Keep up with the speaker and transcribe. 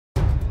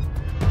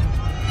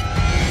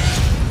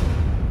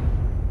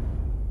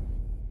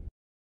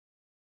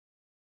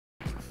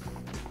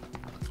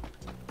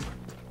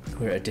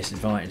We're at a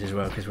disadvantage as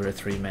well because we're a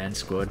 3-man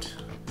squad.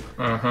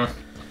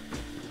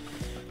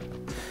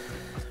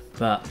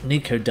 But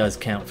Nico does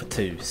count for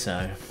 2,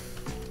 so...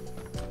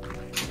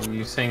 Are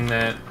you saying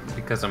that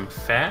because I'm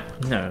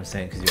fat? No, I'm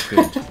saying because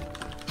you're good.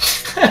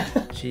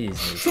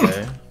 Jeez,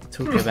 Nico.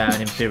 Talking about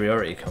an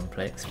inferiority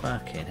complex.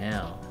 Fucking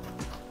hell.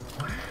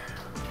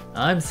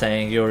 I'm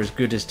saying you're as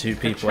good as 2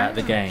 people at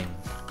the game.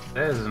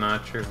 That is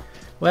not true.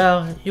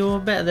 Well, you're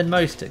better than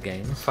most at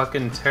games.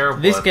 Fucking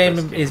terrible. This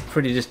game is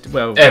pretty just...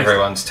 Well,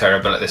 everyone's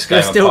terrible at this game.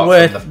 They're still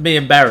worth me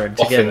and Baron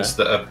together. Boffins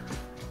that are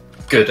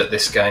good at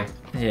this game.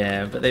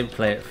 Yeah, but they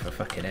play it for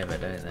fucking ever,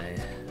 don't they?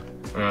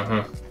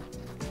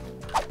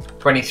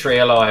 23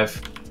 alive.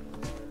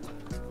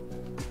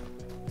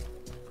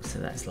 So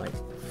that's like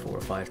 4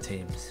 or 5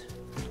 teams.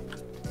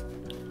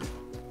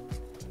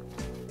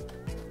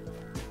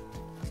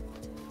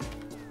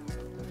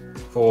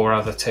 Four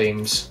other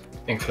teams,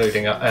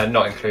 including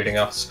not including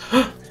us.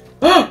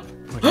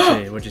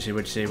 What'd you see?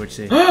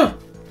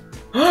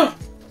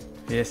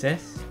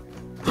 VSS?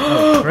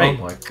 Oh, great.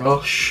 Oh my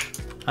gosh.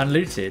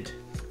 Unlooted.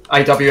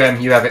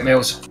 AWM, you have it,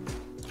 Mills.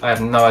 I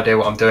have no idea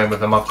what I'm doing with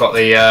them. I've got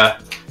the...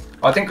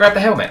 I didn't grab the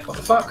helmet. What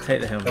the fuck?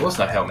 Take the helmet. There was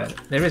no helmet.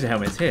 There is a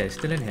helmet. It's here. It's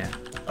still in here.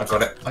 I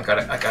got it. I got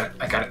it.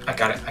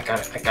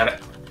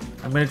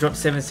 I'm going to drop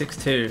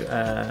 762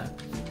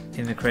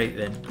 in the crate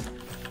then.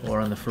 Or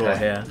on the floor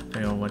here, if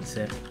anyone wants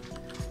it.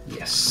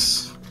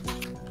 Yes.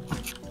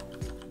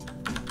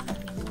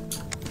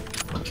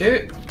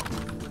 Cute.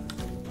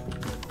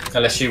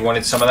 Unless you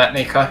wanted some of that,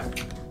 Nico.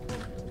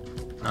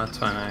 No, it's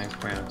fine. I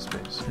ran out of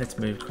space. Let's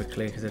move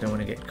quickly because I don't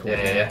want to get caught.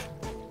 Yeah.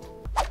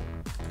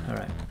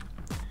 Alright.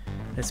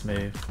 Let's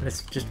move.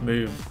 Let's just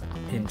move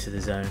into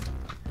the zone.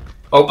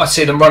 Oh, I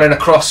see them running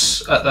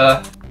across at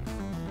the...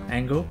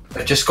 Angle?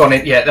 They've just gone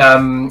in,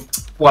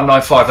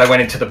 195, they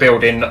went into the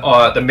building,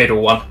 the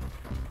middle one.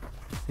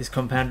 This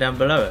compound down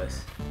below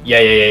us?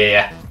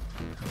 Yeah.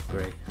 Oh,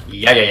 great.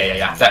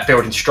 Yeah. That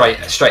building straight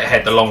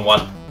ahead, the long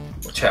one.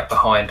 Watch out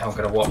behind, I'm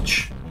going to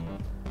watch.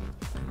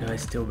 The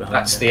guy's still behind.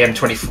 That's the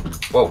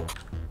M24. Whoa.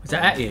 Was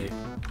that at you?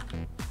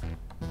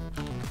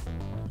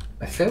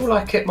 I feel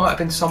like it might have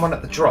been someone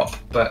at the drop,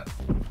 but...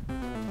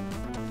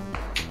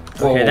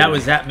 Okay, Whoa. that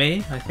was at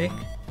me, I think.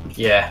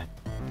 Yeah.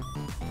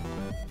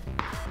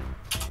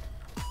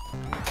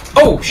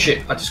 Oh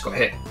shit, I just got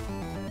hit.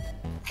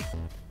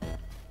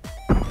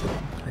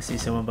 I see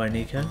someone by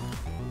Nico.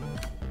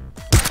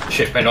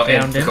 Shit, they're not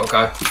Found in. him. Gotta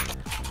go.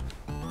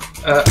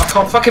 I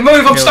can't fucking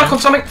move, I'm stuck on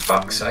something.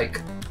 Fuck's sake.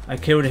 I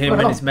killed him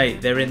and his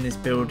mate. They're in this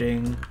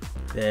building.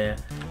 There.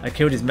 I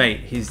killed his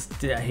mate. He's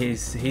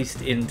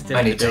in.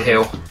 I need to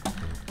heal.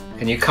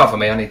 Can you cover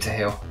me? I need to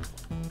heal.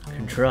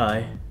 Can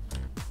try.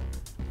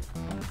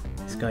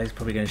 This guy's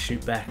probably going to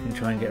shoot back and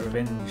try and get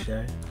revenge,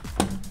 though.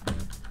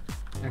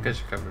 I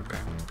guess you're covered,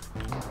 Bear.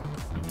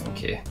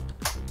 Thank you.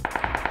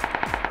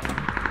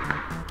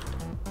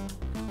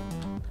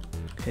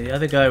 Okay, the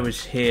other guy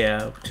was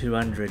here,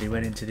 200. He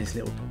went into this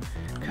little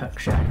cuck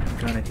shack. I'm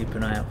trying to keep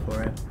an eye out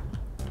for him.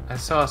 I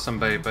saw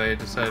somebody, but I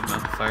decided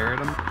not to fire at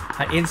him.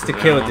 I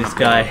insta-killed this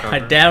guy. I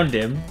downed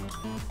him,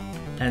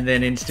 and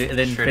then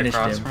finished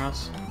him. From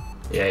us?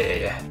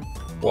 Yeah.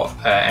 What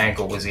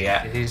angle was he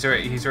at? He's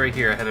right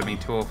here ahead of me,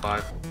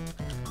 205.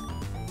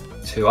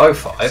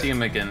 205? See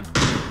him again.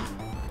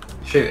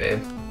 Shoot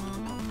him.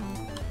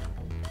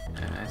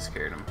 And I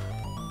scared him.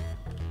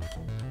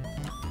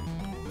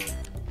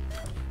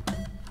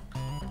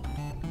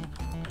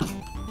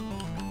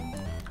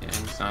 Yeah,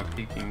 he's not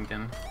peeking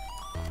again.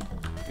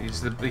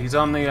 He's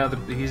on the other.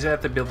 He's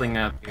at the building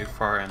at the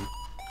far end.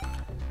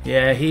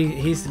 Yeah,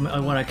 he's the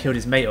one I killed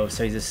his mate of,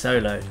 so he's a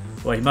solo.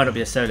 Well, he might not be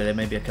a solo. There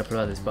may be a couple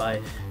of others, but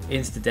I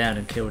insta down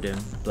and killed him.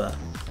 But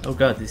oh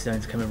god, this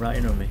zone's coming right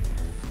in on me.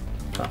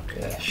 Fuck.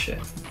 Yeah, shit.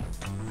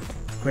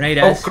 Grenade.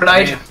 Oh,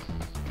 grenade!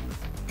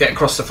 Get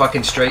across the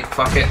fucking street.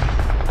 Fuck it.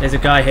 There's a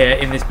guy here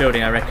in this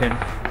building, I reckon.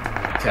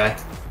 Okay.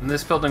 In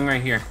this building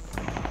right here.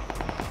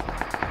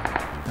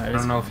 No, I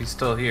don't know if he's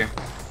still here.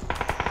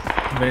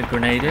 I'm gonna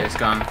grenade it. He's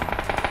gone.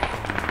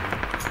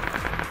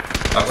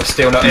 Oh, we're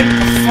still not in.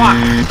 Fuck!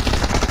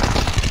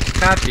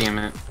 God damn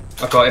it.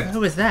 I got him. Who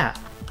was that?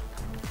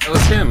 That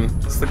was him.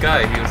 That's the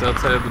guy. He was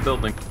outside of the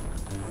building.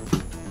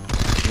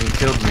 He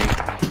killed me.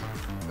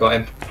 Got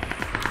him.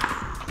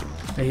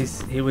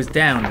 He was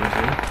down, was he?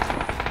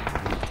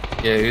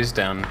 Yeah, he was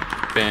down.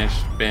 Baron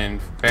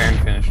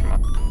finished him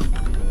off.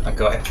 I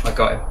got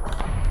him.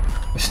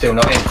 We're still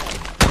not in.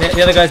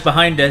 The other guy's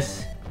behind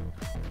us.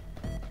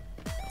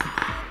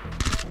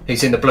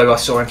 He's in the blue, I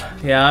saw him.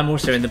 Yeah, I'm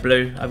also in the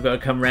blue. I've got to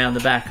come round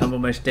the back. I'm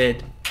almost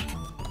dead.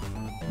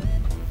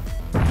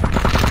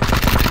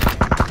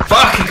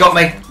 Fuck, he got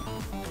me!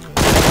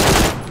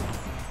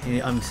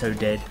 Yeah, I'm so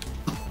dead.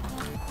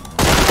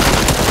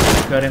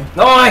 Got him.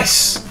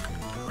 Nice!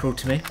 Crawl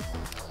to me.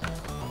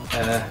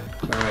 Where are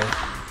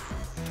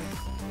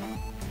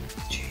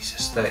we?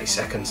 Jesus, 30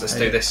 seconds. Let's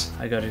do this.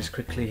 I gotta just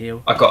quickly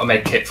heal. I've got a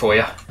med kit for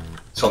you.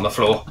 It's on the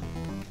floor.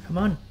 Come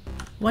on.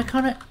 Why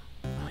can't I?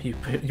 Oh, you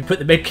put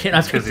the med kit.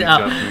 I picked it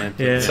up.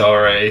 Yeah.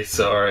 Sorry.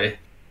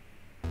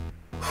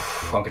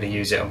 I'm going to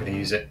use it. I'm going to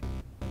use it.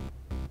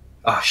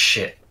 Oh,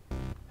 shit.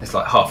 There's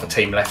like half a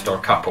team left or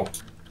a couple.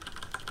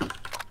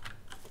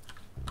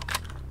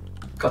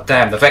 God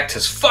damn, the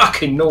Vector's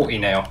fucking naughty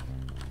now.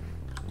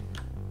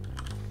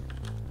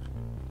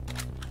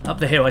 Up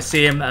the hill, I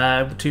see him,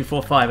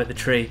 245 at the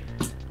tree.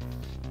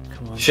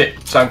 Come on. Shit,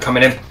 zone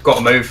coming in. Got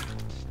to move.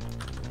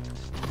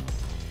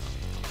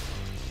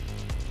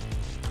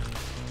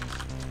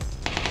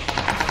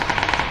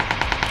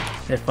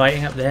 They're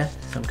fighting up there,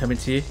 so I'm coming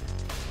to you.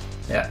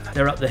 Yeah.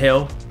 They're up the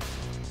hill.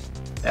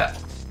 Yeah.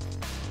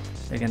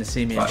 They're going to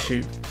see me and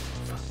shoot.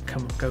 Fuck,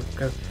 come on, go,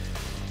 go.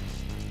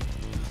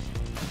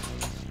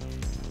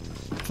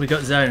 We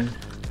got zone.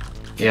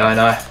 Yeah, I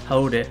know.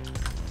 Hold it.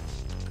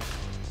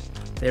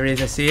 There he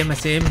is, I see him, I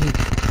see him.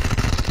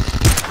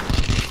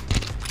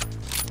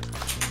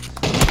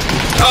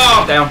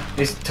 Oh, down.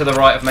 He's to the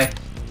right of me.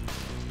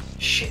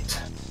 Shit.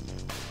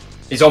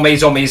 He's on me,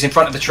 he's on me. He's in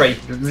front of the tree.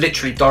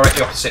 Literally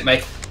directly opposite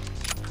me.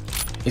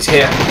 He's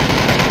here.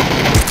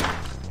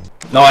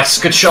 Nice,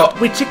 good shot.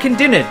 We chicken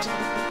dinnered.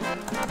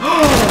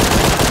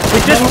 We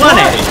just won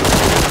it.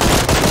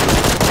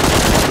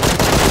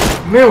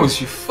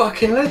 Mills, you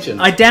fucking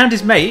legend. I downed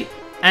his mate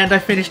and I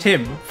finished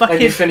him. Fucking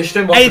And you finished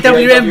him.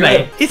 AWM,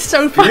 mate. It's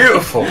so fun.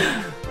 Beautiful.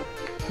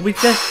 We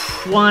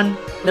just won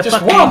the just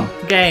fucking won.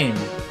 game.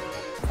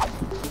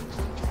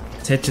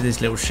 Let's head to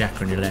this little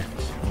shack on your left.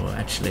 Or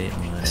actually,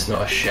 It's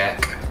not a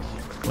shack.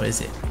 what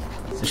is it?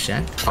 It's a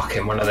shack?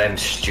 Fucking one of them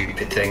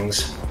stupid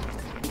things.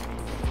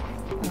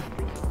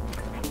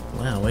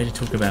 Wow, way to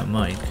talk about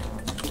Mike.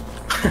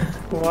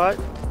 What?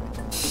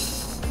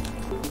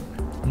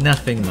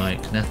 Nothing,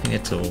 Mike. Nothing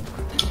at all.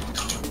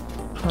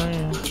 Oh,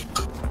 yeah.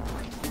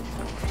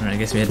 Alright, I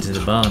guess we head to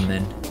the barn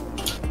then.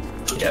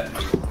 Yeah.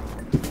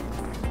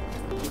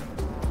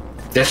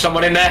 There's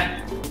someone in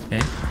there.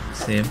 Okay,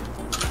 see him.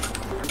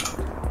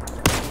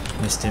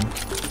 Missed him.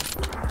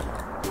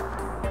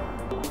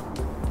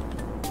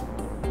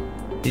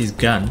 His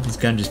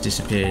gun just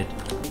disappeared.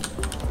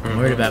 I'm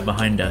worried about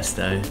behind us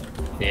though.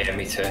 Yeah,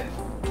 me too.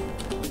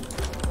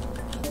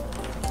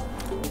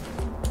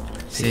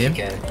 See him?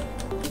 Again.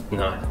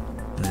 No.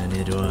 No,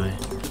 neither do I.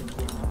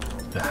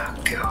 Oh,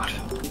 God.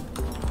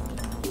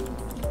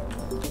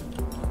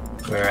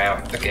 We're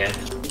out again.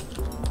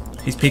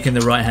 He's peeking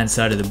the right hand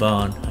side of the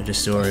barn. I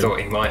just saw I him. thought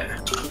he might.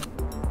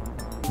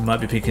 He might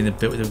be peeking the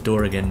bit with the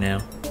door again now.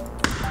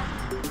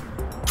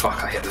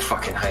 Fuck, I hit the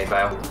fucking hay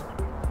bale.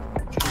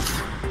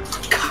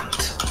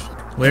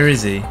 Cunt. Where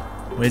is he?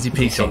 Where's he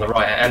peeking? He's on the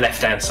right,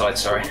 left hand side,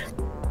 sorry.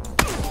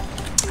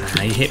 Ah,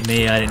 he hit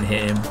me, I didn't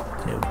hit him.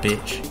 Little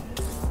bitch.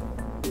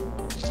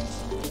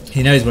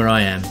 He knows where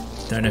I am.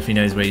 Don't know if he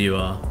knows where you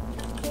are.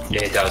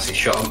 Yeah, he does. He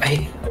shot at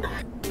me.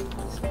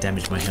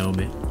 Damaged my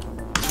helmet.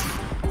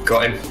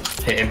 Got him.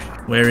 Hit him.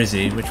 Where is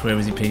he? Which way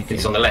was he peeking?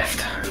 He's on the left.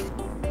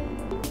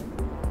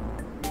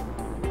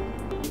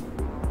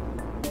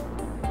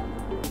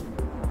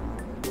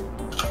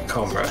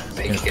 Come on, bro.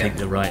 Peek Gonna again. peek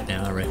the right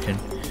now, I reckon.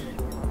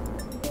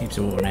 Keeps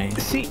alternating.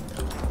 See,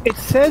 it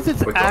says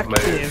it's We've got to move.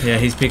 active, Yeah,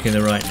 he's peeking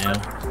the right now.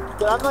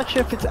 but I'm not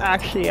sure if it's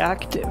actually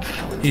active.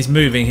 He's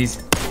moving. He's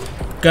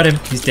got him.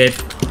 He's dead.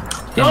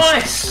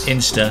 Nice!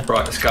 Insta.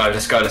 Right, let's go,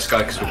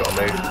 because we've got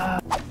to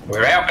move.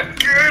 We're out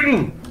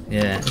again!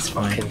 Yeah, it's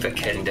fine. Fucking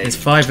Vikendi. There's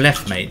 5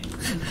 left, mate.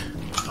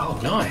 Oh,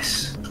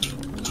 nice.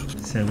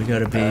 So we got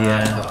to be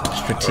Right,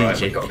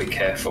 strategic. we've got to be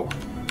careful.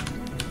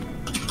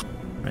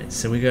 Right,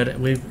 so we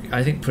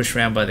I think push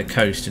around by the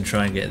coast and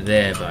try and get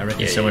there, but I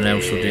reckon someone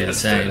else will do the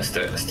same. Let's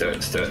do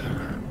it.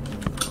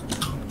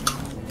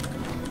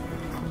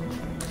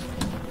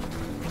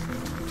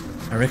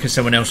 I reckon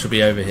someone else will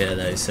be over here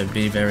though, so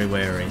be very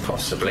wary.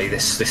 Possibly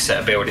this set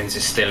of buildings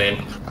is still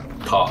in.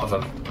 Part of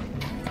them.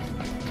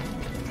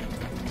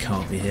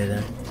 Can't be here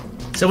though.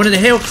 Someone in the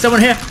hill!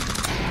 Someone here!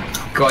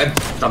 Got him.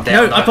 I'm down.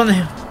 No, though. up on the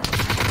hill.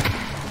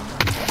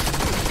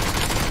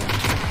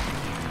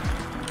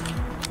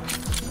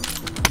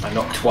 I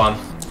knocked one.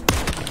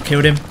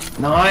 Killed him.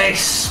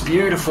 Nice,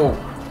 beautiful.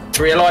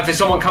 3 alive. There's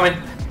someone coming.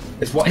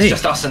 It's Me.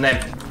 just us and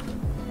them.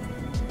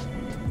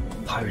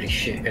 Holy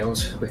shit,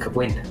 Hills. We could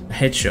win.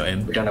 Headshot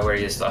him. We don't know where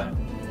he is though.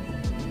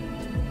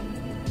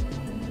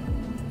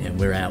 Yeah,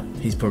 we're out.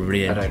 He's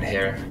probably I in. don't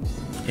hear him.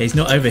 Yeah, he's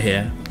not over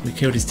here. We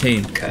killed his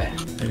team. Okay.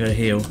 I gotta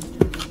heal.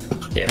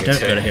 Yeah, I me don't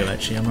too. gotta heal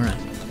actually, I'm alright.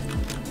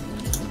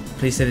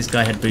 Please say this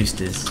guy had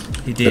boosters.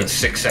 He Look, did.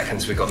 6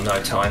 seconds. We got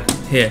no time.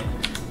 Here,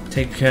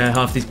 take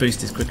half these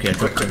boosters quickly. I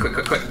Quick.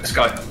 dropped them. Let's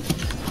go.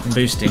 I'm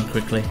boosting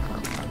quickly.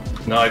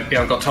 No, you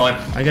haven't got time.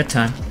 I got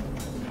time.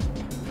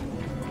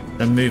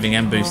 I'm moving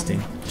and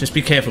boosting. Just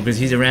be careful because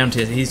he's around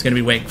here. He's going to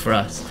be waiting for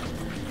us.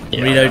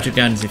 Yeah, Reload your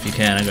guns if you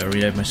can. I got to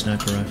reload my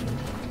sniper rifle.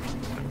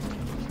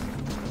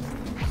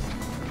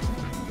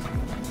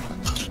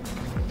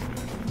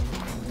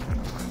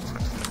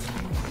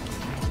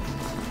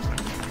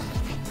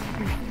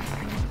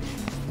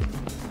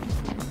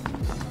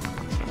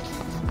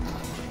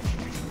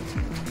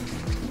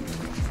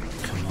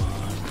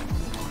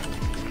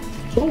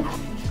 Come on.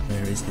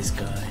 Where is this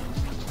guy?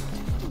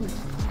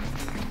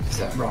 Is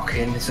that rock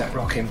in? Is that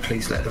rock in?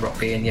 Please let the rock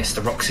be in. Yes,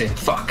 the rock's in.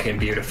 Fucking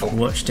beautiful.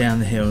 Watch down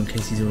the hill in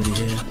case he's already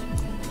here.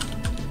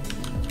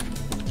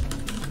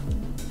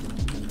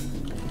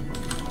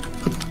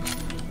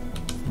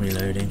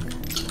 Reloading.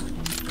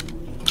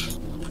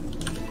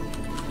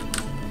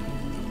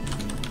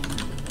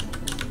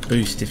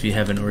 Boost if you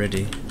haven't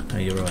already. Oh,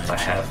 you're right. I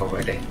have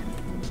already.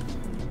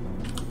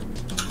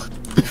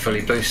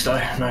 Fully boost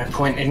though, no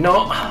point in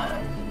not.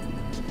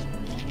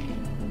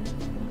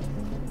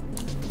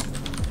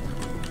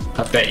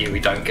 I bet you we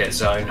don't get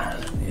zone.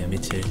 Yeah, me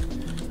too.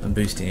 I'm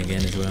boosting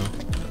again as well.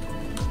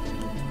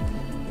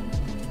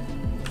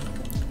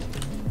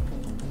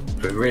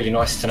 It'd be really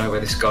nice to know where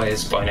this guy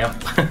is by now.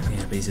 Yeah,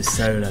 but he's a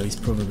solo. He's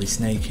probably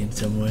snaking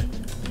somewhere.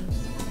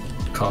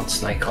 Can't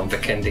snake on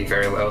Vikendi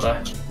very well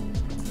though.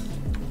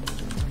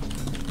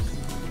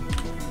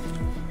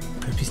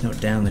 Hope he's not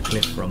down the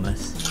cliff from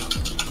us.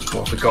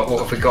 What have we got?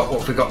 What have we got? What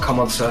have we got? Come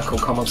on, circle.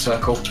 Come on,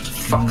 circle.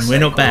 Fuck's We're sake,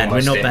 not bad. We're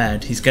almost not in.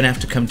 bad. He's going to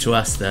have to come to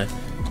us though.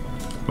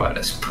 Right,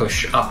 let's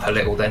push up a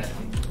little then.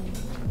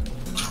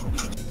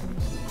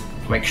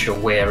 Make sure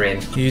we're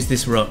in. Use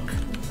this rock.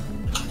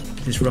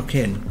 This rock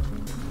in.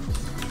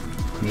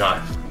 No.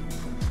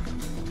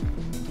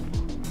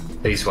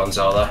 These ones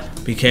are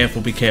though. Be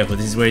careful, be careful.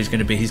 This is where he's going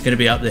to be. He's going to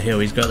be up the hill.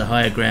 He's got the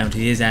higher ground.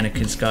 He is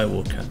Anakin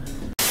Skywalker.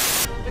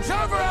 It's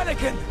over,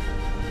 Anakin!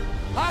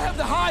 I have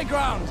the high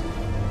ground!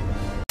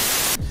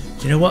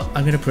 Do you know what?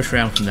 I'm going to push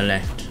around from the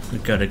left.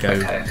 We've got to go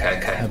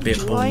Okay. a bit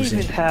Do I even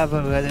ballsy. have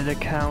a Reddit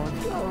account?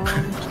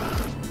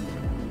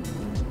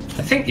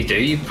 I think you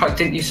do.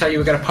 Didn't you say you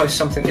were going to post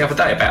something the other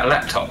day about a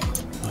laptop?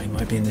 Oh, he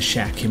might be in the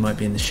shack. He might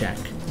be in the shack.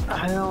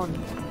 I don't.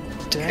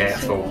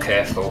 Careful,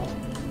 careful.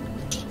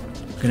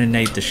 I'm going to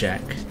nade the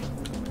shack.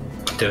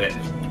 Do it.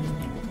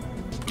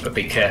 But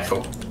be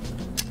careful.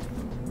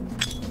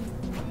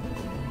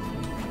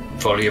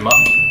 Volume up.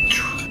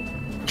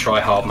 Try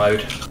hard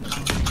mode.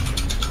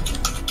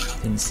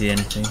 Didn't see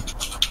anything.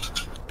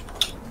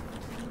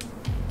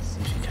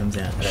 See if he comes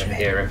out. I don't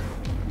hear him.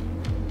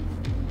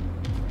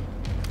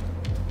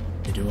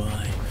 Do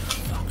I?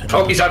 Fuck, I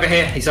don't Oh, he's over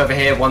here. He's over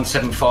here.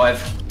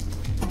 175.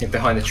 In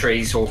behind the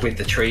trees or with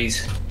the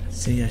trees.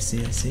 see. I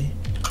see.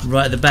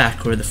 Right at the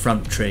back or at the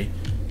front tree?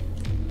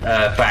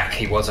 Back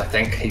he was, I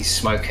think. He's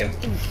smoking.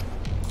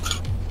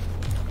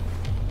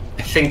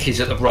 I think he's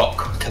at the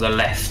rock to the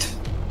left.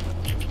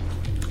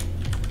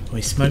 Well,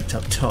 he smoked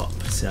up top,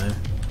 so.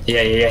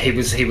 Yeah. He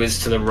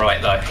was to the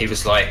right though. He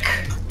was like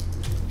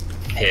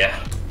here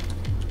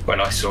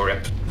when I saw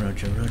him.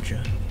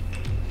 Roger.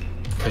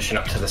 Pushing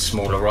up to the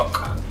smaller rock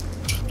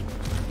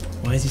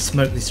Why has he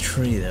smoked this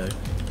tree though?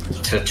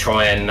 to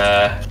try and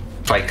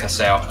fake us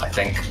out, I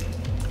think.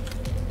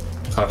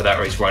 Either that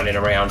or he's running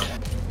around.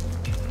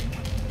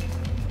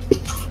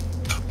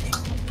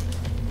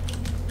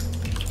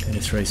 Gonna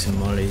throw some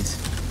mollies.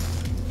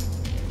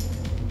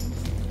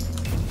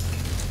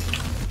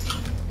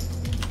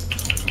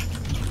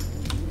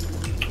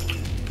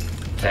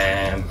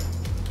 Damn.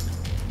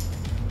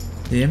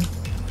 See him?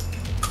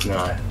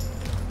 No.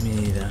 Me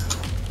neither. At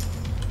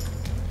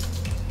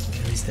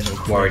least they're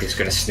not Worried he's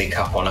going to sneak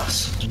up on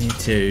us. Me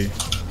too.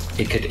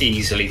 He could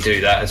easily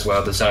do that as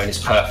well. The zone is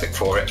perfect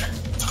for it.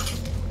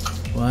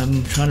 Well,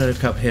 I'm trying to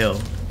look uphill,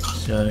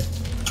 so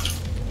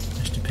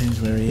just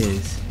depends where he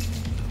is.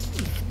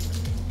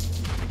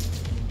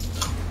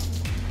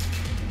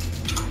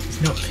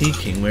 He's not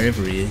peeking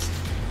wherever he is.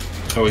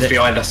 Oh, he's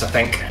behind us, I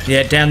think.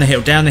 Yeah, down the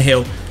hill. Down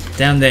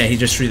there, he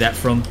just threw that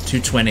from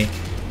 220.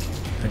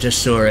 I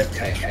just saw it.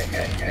 Okay.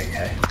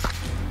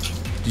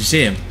 Did you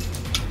see him?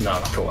 No, I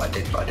thought I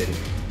did, but I didn't.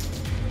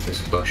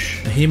 There's a bush.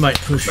 He might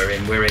push. We're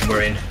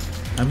in.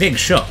 I'm getting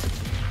shot.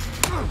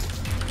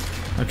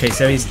 Okay,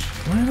 so he's...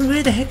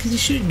 Where the heck is he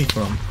shooting me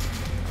from?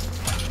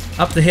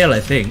 Up the hill, I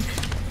think.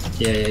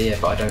 Yeah,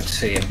 but I don't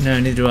see him. No,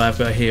 neither do I. I've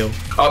got a heal.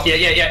 Oh,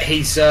 yeah.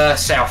 He's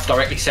south,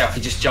 directly south.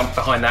 He just jumped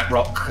behind that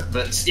rock.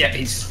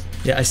 He's...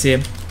 Yeah, I see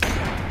him.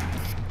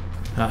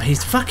 Oh,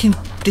 he's fucking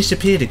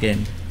disappeared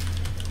again.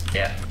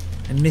 Yeah.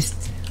 I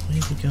missed...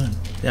 Where's he gone?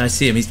 Yeah, I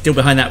see him. He's still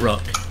behind that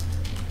rock.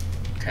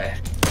 Okay.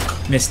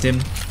 Missed him.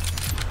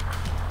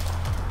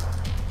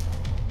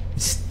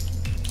 He's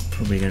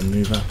probably going to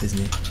move up, isn't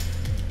he?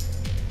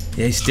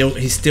 Yeah,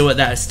 he's still at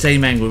that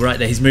same angle right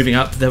there. He's moving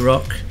up the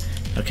rock.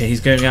 Okay, he's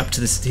going up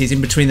to the... He's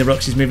in between the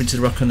rocks. He's moving to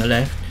the rock on the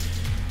left.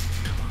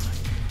 Come on.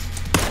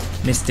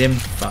 Missed him.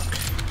 Fuck.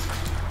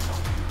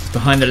 He's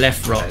behind the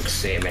left rock. I don't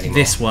see him anymore.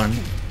 This one.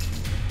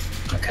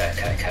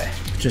 Okay.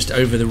 Just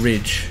over the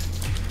ridge.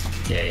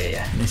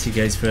 Yeah. Unless he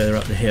goes further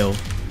up the hill.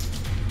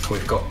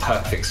 We've got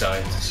perfect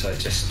zone, so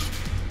just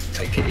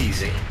take it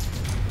easy.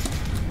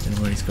 Don't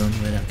know where he's gone,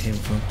 where that came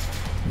from.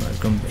 He might have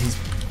gone... He's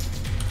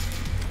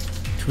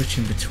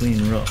twitching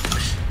between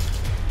rocks.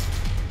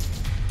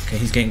 Okay,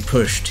 he's getting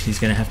pushed. He's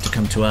going to have to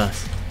come to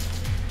us.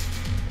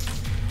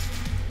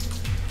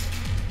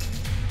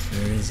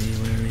 Where is he?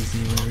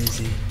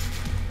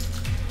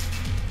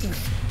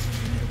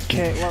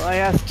 Okay, well I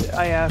asked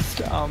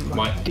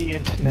the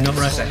internet. Not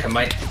right. Second,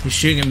 mate. He's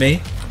shooting at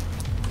me.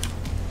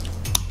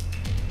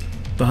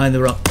 Behind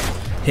the rock.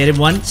 Hit him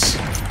once.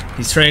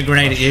 He's throwing a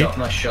grenade at you.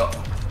 Nice shot.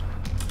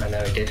 I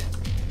know he did.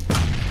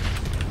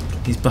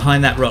 He's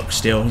behind that rock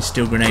still. He's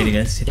still grenading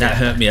us. That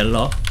hurt me a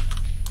lot.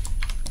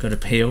 Got to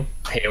peel.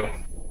 Heal.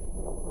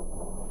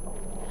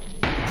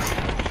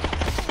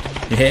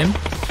 You hit him?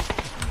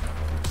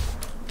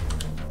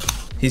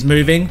 He's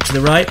moving to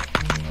the right.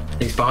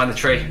 He's behind the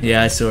tree.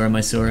 Yeah, I saw him.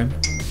 I saw him.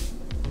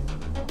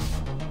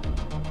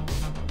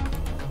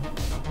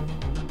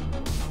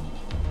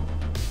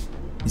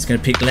 He's going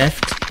to peek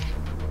left.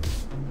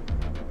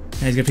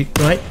 Now he's going to peek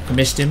right. I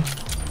missed him.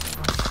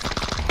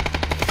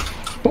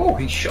 Oh,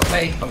 he shot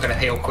me. I'm going to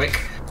heal quick.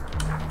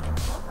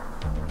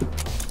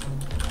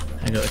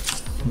 I got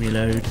to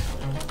reload.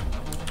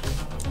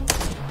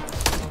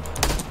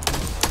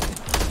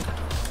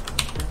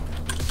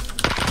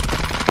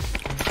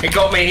 He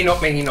got me, he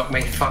knocked me, he knocked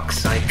me. Fuck's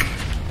sake.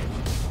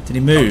 Did he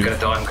move?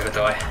 I'm gonna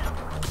die.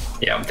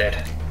 Yeah, I'm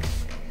dead.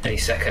 Any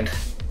second.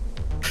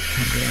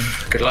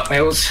 Okay. Good luck,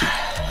 Mills.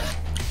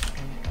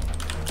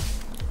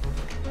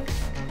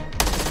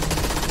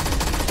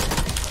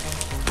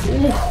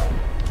 Ooh.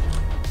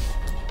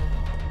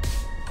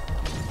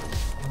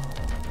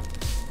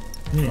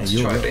 Yeah, Let's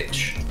you're try, right.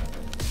 bitch.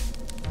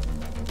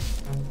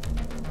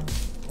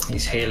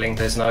 He's healing,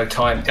 there's no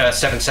time.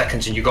 7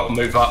 seconds and you've got to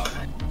move up.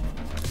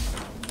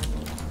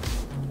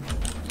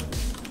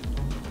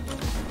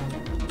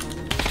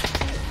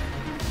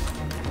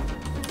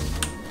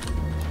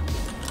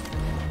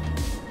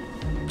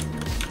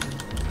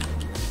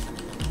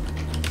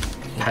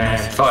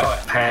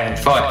 Hand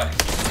fight.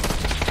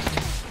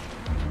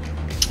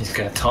 He's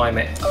gonna time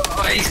it.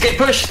 Oh, he's getting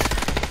pushed.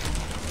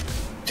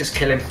 Just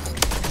kill him.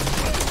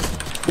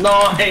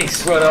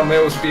 Nice. Well done,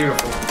 Mills.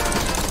 Beautiful.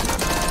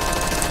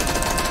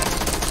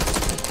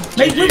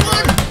 Mate, we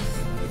won!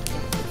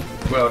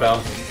 Well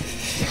done.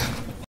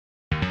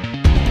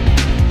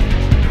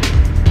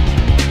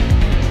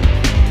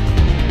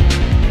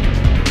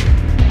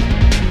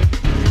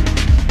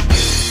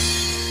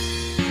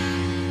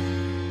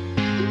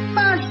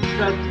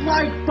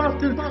 Like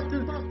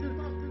button.